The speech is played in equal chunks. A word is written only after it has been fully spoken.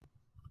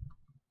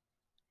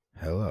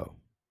Hello,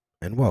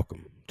 and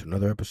welcome to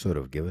another episode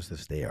of Give Us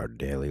This Day Our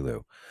Daily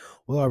Lou.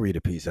 Well, I'll read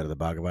a piece out of the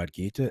Bhagavad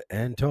Gita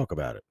and talk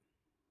about it.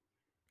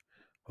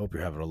 Hope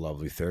you're having a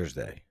lovely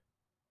Thursday.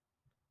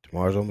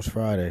 Tomorrow's almost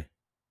Friday.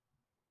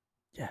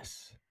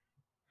 Yes.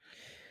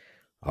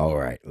 All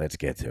right, let's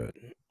get to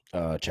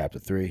it. Chapter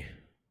 3,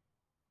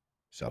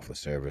 Selfless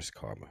Service,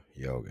 Karma,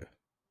 Yoga.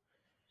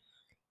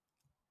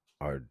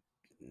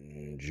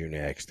 Arjuna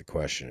asked the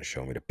question,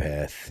 show me the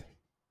path.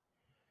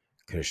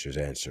 Krishna's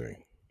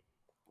answering.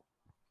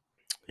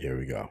 Here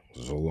we go.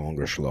 This is a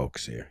longer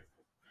shlokas here.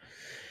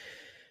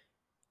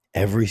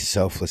 Every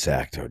selfless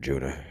act,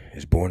 Arjuna,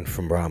 is born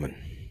from Brahman,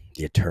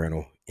 the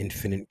eternal,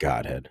 infinite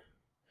Godhead.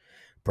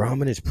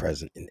 Brahman is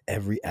present in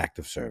every act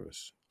of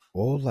service.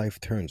 All life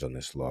turns on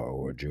this law,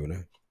 O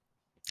Arjuna.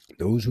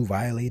 Those who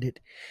violate it,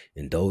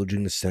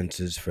 indulging the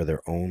senses for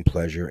their own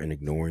pleasure and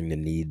ignoring the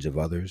needs of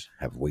others,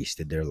 have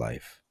wasted their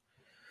life.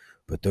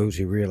 But those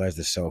who realize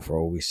the self are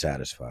always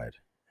satisfied,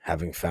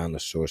 having found the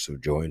source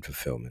of joy and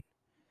fulfillment.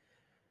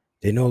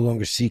 They no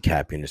longer seek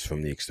happiness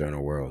from the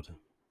external world.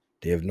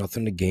 They have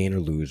nothing to gain or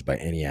lose by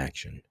any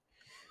action.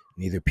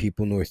 Neither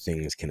people nor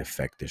things can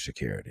affect their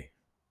security.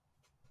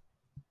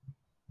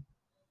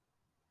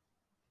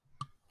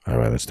 All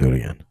right, let's do it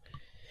again.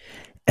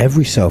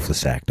 Every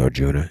selfless act,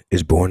 Arjuna,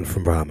 is born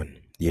from Brahman,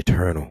 the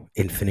eternal,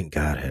 infinite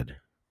Godhead.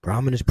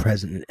 Brahman is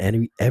present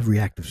in every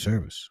act of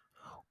service.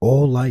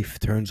 All life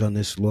turns on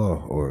this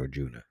law, O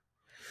Arjuna.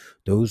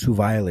 Those who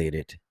violate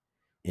it,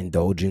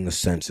 indulging the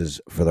senses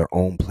for their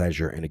own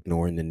pleasure and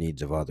ignoring the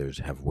needs of others,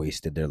 have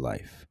wasted their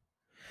life.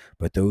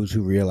 But those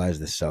who realize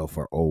the self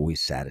are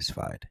always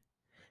satisfied.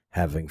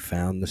 Having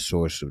found the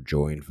source of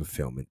joy and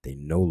fulfillment, they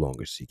no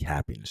longer seek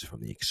happiness from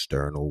the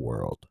external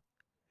world.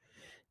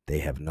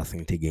 They have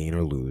nothing to gain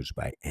or lose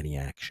by any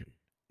action.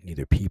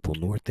 Neither people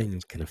nor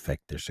things can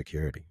affect their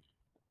security.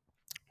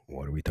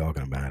 What are we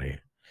talking about here?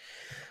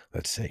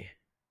 Let's see.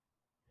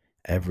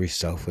 Every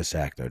selfless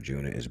act,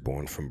 Arjuna, is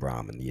born from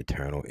Brahman, the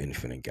eternal,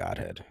 infinite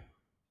Godhead.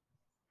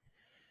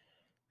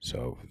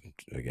 So,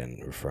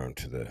 again, referring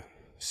to the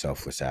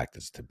selfless act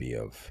as to be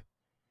of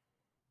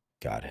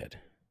Godhead.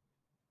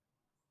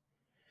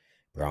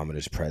 Brahman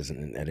is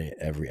present in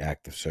every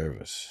act of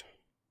service.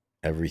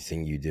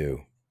 Everything you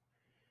do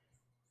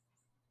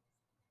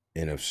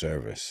in of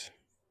service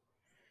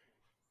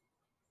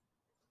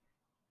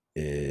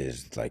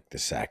is like the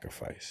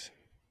sacrifice.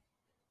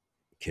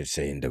 You could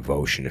say in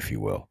devotion, if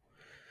you will.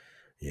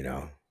 You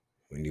know,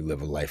 when you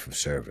live a life of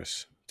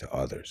service to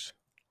others,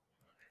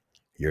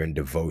 you're in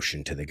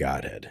devotion to the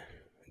Godhead.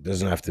 It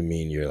doesn't have to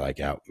mean you're like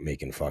out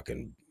making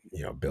fucking,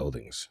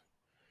 buildings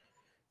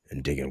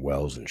and digging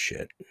wells and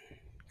shit.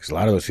 Because a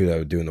lot of those people that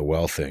were doing the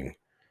well thing,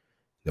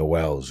 the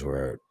wells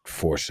were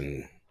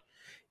forcing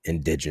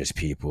indigenous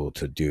people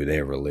to do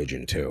their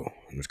religion too.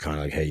 It was kind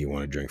of like, hey, you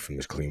want to drink from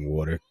this clean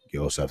water?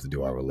 You also have to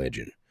do our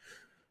religion.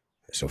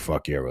 So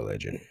fuck your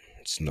religion.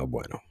 It's no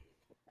bueno.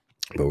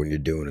 But when you're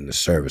doing in the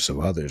service of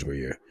others, where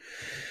you're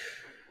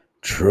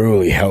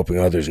truly helping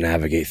others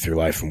navigate through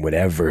life in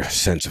whatever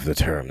sense of the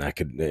term, that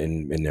could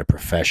in their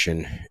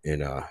profession,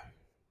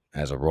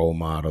 as a role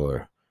model,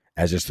 or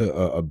as just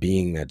a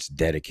being that's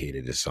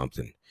dedicated to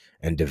something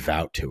and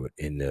devout to it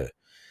in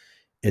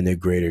the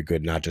greater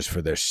good, not just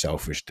for their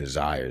selfish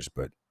desires,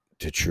 but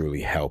to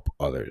truly help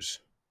others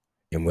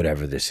in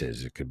whatever this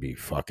is. It could be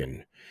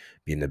fucking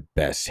being the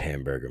best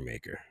hamburger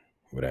maker,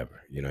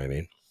 whatever, you know what I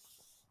mean?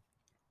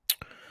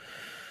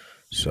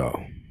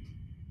 So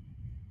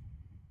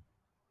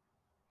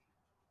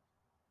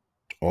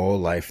all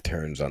life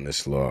turns on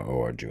this law,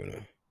 O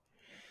Arjuna.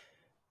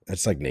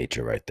 That's like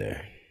nature right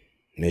there.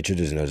 Nature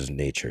doesn't know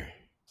nature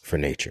for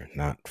nature,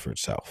 not for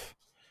itself.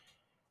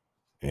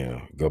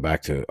 Go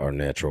back to our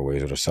natural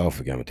ways of the self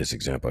again with this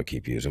example I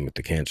keep using with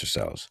the cancer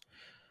cells.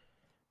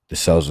 The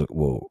cells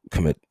will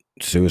commit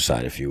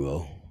suicide, if you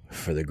will,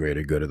 for the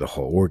greater good of the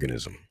whole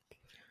organism.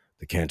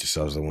 The cancer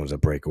cells are the ones that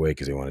break away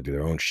because they want to do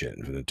their own shit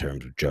in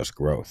terms of just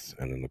growth.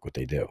 And then look what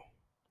they do.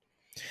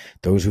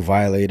 Those who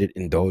violate it,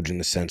 indulge in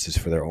the senses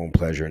for their own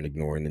pleasure and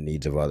ignoring the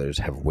needs of others,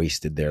 have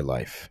wasted their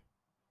life.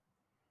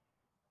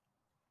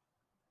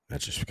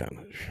 That's just kind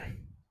of...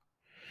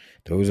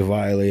 Those who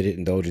violate it,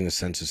 indulging the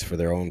senses for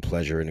their own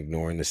pleasure and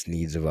ignoring the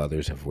needs of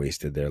others, have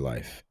wasted their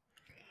life.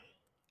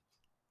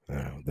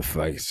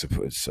 It's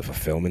a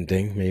fulfillment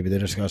thing maybe they're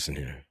discussing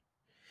here.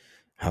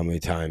 How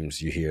many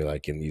times you hear,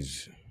 like, in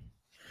these,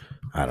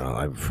 I don't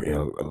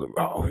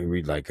know, we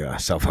read like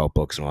self-help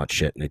books and all that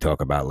shit, and they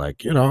talk about like,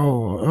 the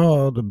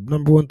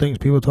number one things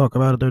people talk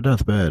about at their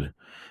deathbed,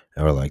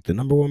 or like the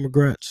number one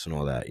regrets and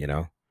all that.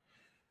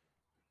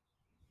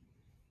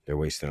 They're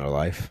wasting their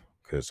life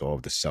because it's all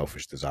of the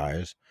selfish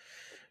desires,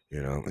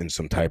 in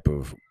some type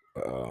of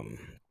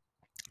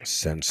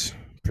sense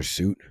in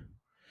pursuit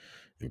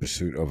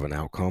of an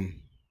outcome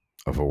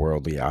of a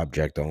worldly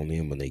object only,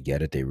 and when they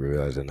get it, they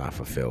realize they're not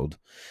fulfilled.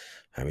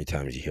 How many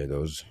times you hear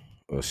those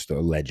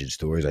alleged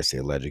stories? I say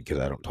alleged because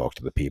I don't talk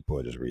to the people,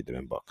 I just read them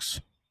in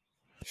books.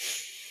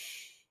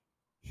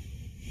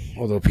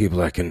 although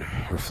people I can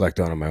reflect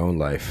on in my own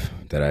life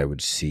that I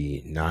would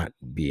see not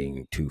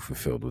being too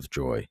fulfilled with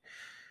joy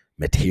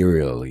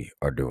materially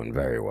are doing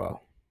very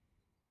well.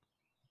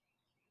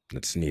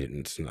 It's needed.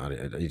 It's not.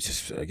 It's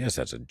just. I guess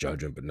that's a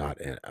judgment, but not.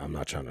 I'm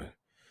not trying to.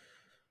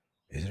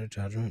 Is it a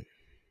judgment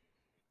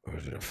or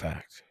is it a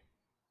fact?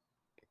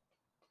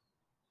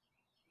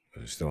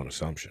 But it's still an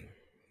assumption.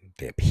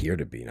 They appear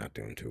to be not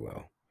doing too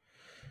well,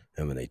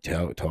 and when they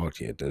talk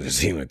to you, it doesn't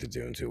seem like they're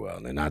doing too well.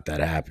 And they're not that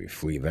happy.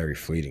 Very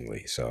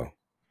fleetingly. So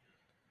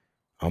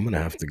I'm gonna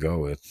have to go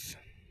with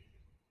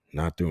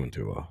not doing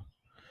too well.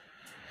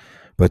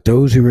 But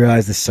those who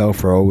realize the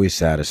self are always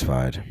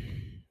satisfied.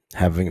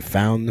 Having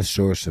found the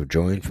source of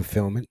joy and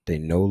fulfillment, they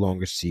no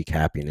longer seek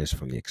happiness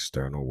from the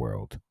external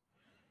world.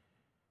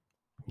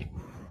 You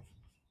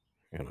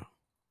know,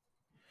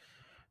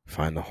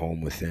 find the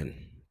home within.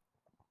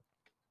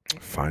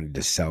 Find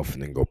the self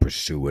and then go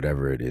pursue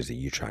whatever it is that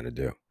you're trying to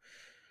do.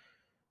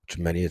 Which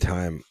many a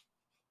time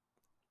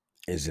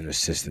is an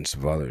assistance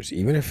of others.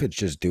 Even if it's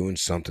just doing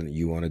something that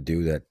you want to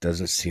do that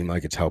doesn't seem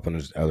like it's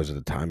helping others at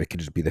the time, it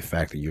could just be the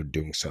fact that you're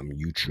doing something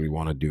you truly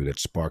want to do that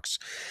sparks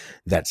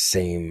that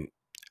same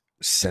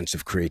sense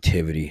of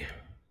creativity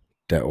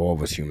that all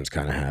of us humans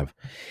kind of have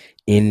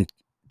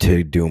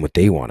into doing what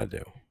they want to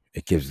do.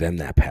 It gives them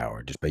that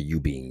power just by you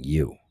being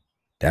you.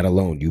 That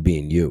alone, you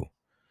being you,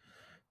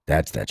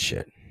 that's that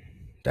shit.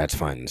 That's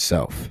finding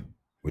self,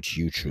 which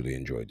you truly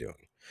enjoy doing.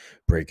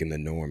 Breaking the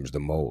norms, the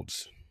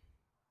molds,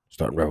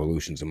 starting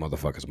revolutions in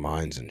motherfuckers'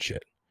 minds and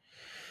shit.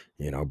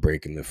 You know,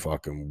 breaking the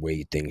fucking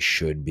way things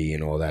should be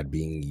and all that,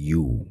 being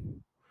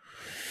you.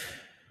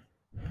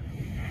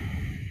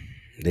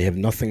 They have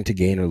nothing to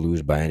gain or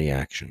lose by any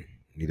action.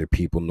 Neither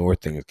people nor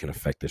things can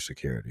affect their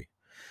security.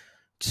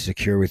 To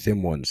secure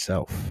within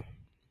oneself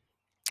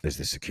is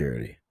the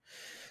security.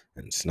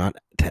 And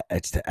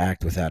it's to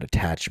act without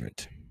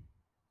attachment.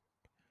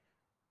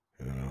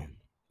 You know,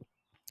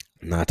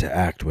 not to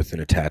act with an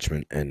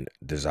attachment and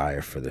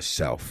desire for the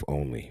self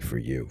only, for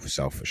you,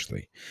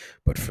 selfishly,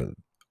 but for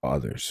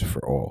others,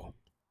 for all.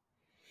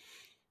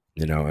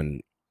 You know,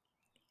 and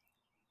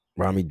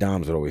Rami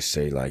Dams would always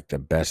say, like, the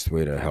best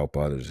way to help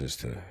others is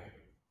to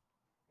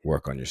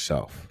work on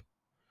yourself.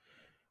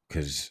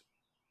 Because,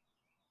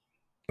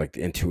 like,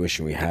 the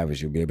intuition we have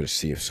is you'll be able to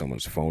see if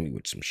someone's phony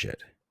with some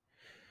shit.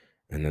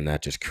 And then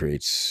that just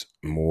creates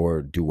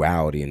more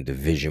duality and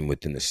division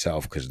within the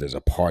self, because there's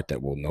a part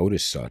that will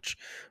notice such,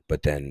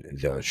 but then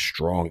the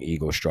strong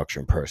ego structure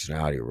and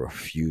personality will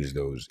refuse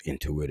those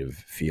intuitive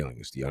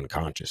feelings, the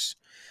unconscious,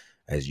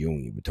 as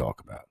Jung would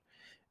talk about.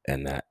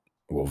 And that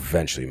will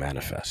eventually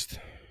manifest.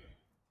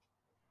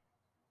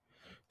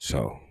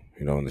 So,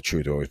 you know, and the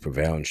truth always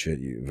prevail and shit.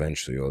 You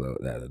eventually, although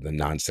the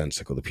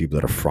nonsensical, the people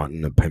that are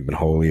fronting the pimping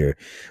holy or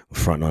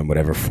fronting on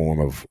whatever form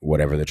of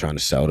whatever they're trying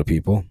to sell to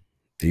people,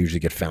 they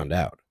usually get found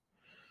out,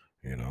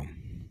 you know.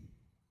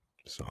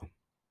 So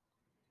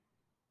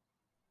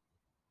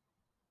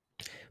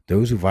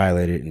those who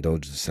violate it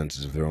indulge the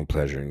senses of their own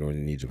pleasure, ignoring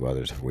the needs of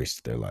others, have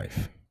wasted their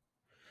life.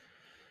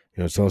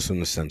 You know, it's also in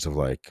the sense of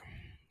like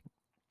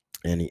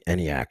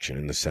any action,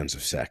 in the sense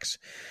of sex,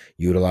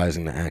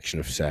 utilizing the action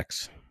of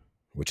sex,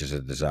 which is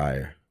a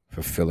desire,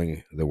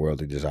 fulfilling the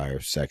worldly desire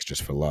of sex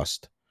just for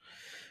lust,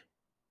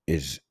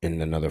 is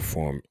in another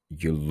form.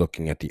 You're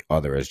looking at the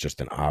other as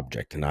just an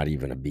object, not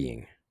even a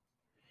being.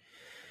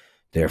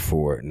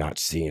 Therefore, not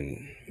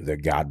seeing the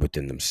God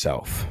within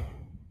themselves,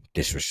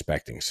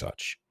 disrespecting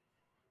such.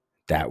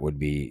 That would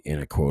be, in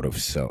a quote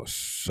of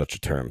such a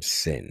term,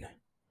 sin.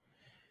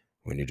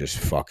 When you're just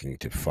fucking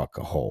to fuck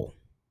a hole,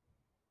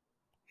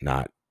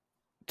 not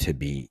to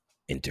be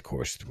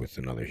intercourse with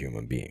another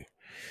human being.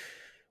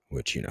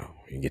 Which, you know,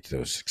 you get to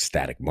those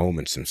ecstatic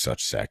moments in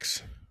such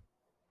sex.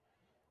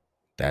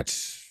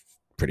 That's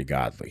pretty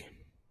godly,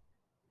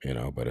 you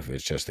know. But if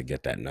it's just to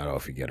get that nut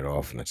off, you get it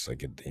off, and it's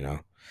like, you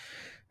know,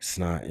 it's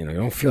not, you know, you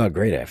don't feel that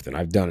great after. And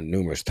I've done it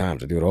numerous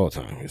times. I do it all the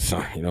time. It's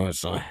not, you know,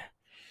 it's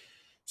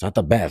not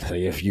the best. Like,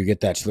 if you get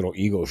that little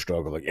ego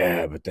struggle, like,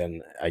 yeah, but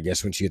then I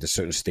guess once you get to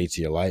certain states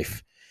of your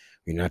life,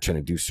 you're not trying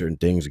to do certain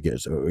things,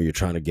 or you're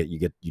trying to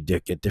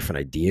get different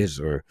ideas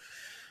or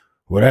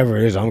whatever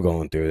it is I'm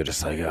going through. They're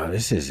just like, oh,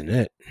 this isn't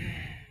it.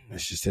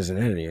 This just isn't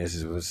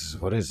it.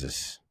 What is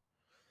this?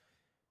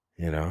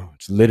 You know,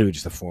 it's literally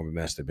just a form of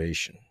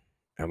masturbation.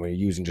 And when you're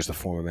using just a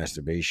form of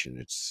masturbation,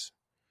 it's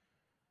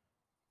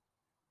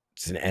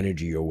an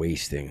energy you're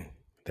wasting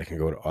that can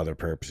go to other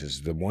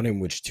purposes. The one in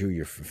which, too,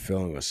 you're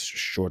fulfilling a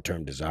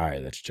short-term desire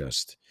that's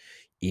just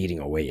eating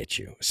away at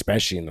you,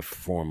 especially in the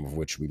form of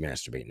which we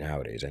masturbate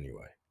nowadays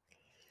anyway,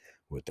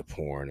 with the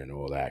porn and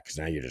all that, because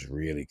now you're just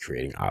really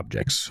creating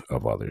objects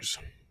of others.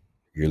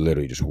 You're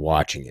literally just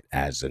watching it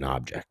as an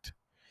object,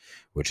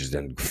 which is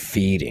then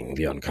feeding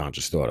the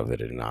unconscious thought of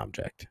it as an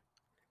object.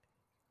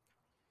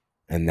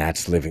 And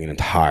that's living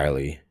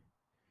entirely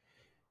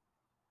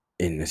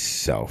in the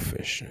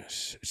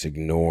selfishness. It's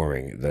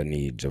ignoring the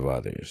needs of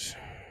others,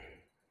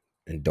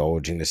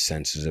 indulging the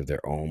senses of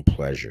their own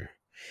pleasure,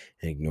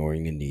 and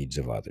ignoring the needs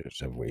of others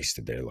have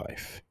wasted their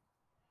life.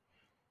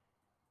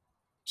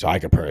 So I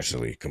could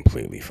personally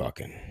completely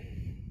fucking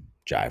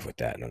jive with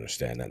that and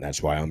understand that. And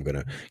that's why I'm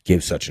gonna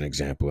give such an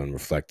example and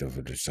reflect of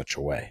it in such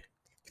a way.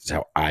 It's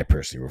how I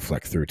personally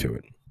reflect through to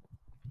it.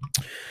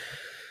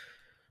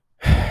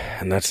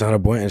 And that's not a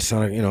point. It's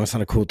not a, it's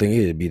not a cool thing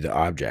either to be the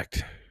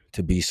object,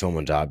 to be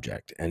someone's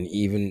object. And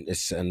even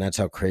and that's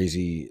how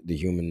crazy the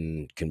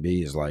human can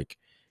be, is like,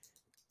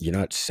 you're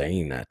not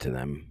saying that to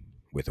them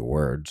with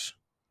words,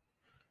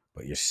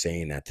 but you're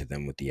saying that to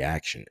them with the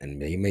action.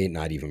 And they may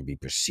not even be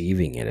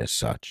perceiving it as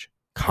such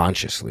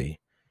consciously,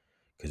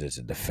 because it's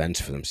a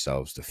defense for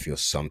themselves to feel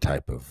some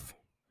type of,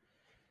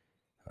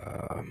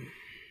 I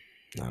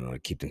don't know, to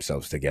keep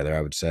themselves together,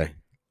 I would say.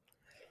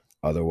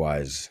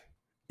 Otherwise,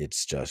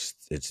 it's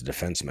a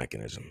defense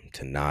mechanism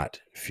to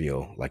not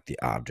feel like the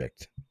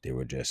object they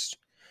were just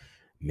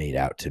made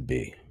out to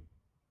be.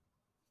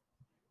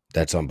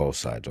 That's on both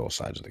sides, all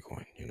sides of the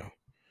coin,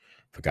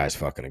 If a guy's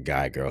fucking a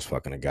guy, girl's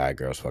fucking a guy,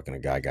 girl's fucking a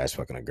guy, guy's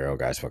fucking a girl,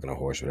 guy's fucking a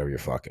horse, whatever you're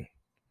fucking,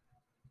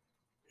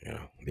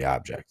 the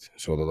object.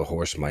 So although the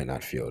horse might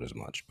not feel it as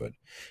much, but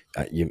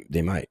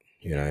they might,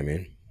 you know what I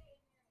mean?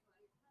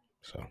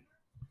 So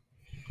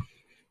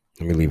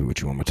let me leave it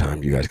with you one more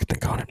time. You guys can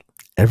think on it.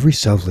 Every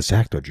selfless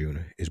act,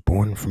 Arjuna, is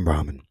born from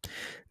Brahman,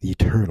 the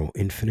eternal,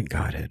 infinite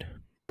Godhead.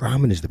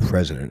 Brahman is the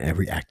present in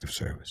every act of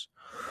service.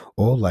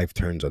 All life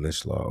turns on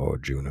this law, O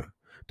Arjuna.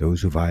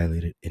 Those who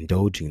violate it,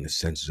 indulging in the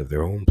senses of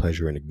their own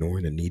pleasure and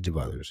ignoring the needs of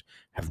others,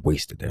 have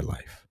wasted their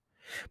life.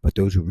 But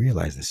those who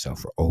realize the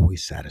self are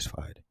always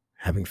satisfied.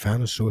 Having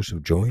found a source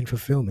of joy and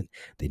fulfillment,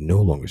 they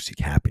no longer seek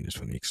happiness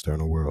from the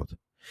external world.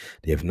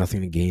 They have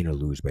nothing to gain or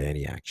lose by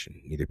any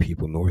action. Neither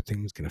people nor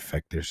things can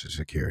affect their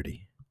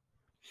security.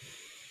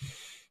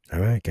 All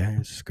right,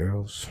 guys,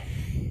 girls,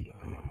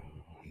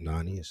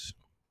 nannies,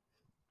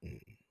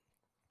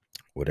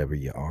 whatever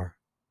you are.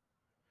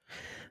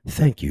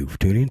 Thank you for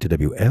tuning in to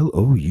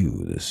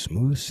WLOU, the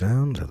smooth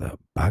sounds of the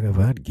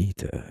Bhagavad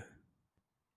Gita.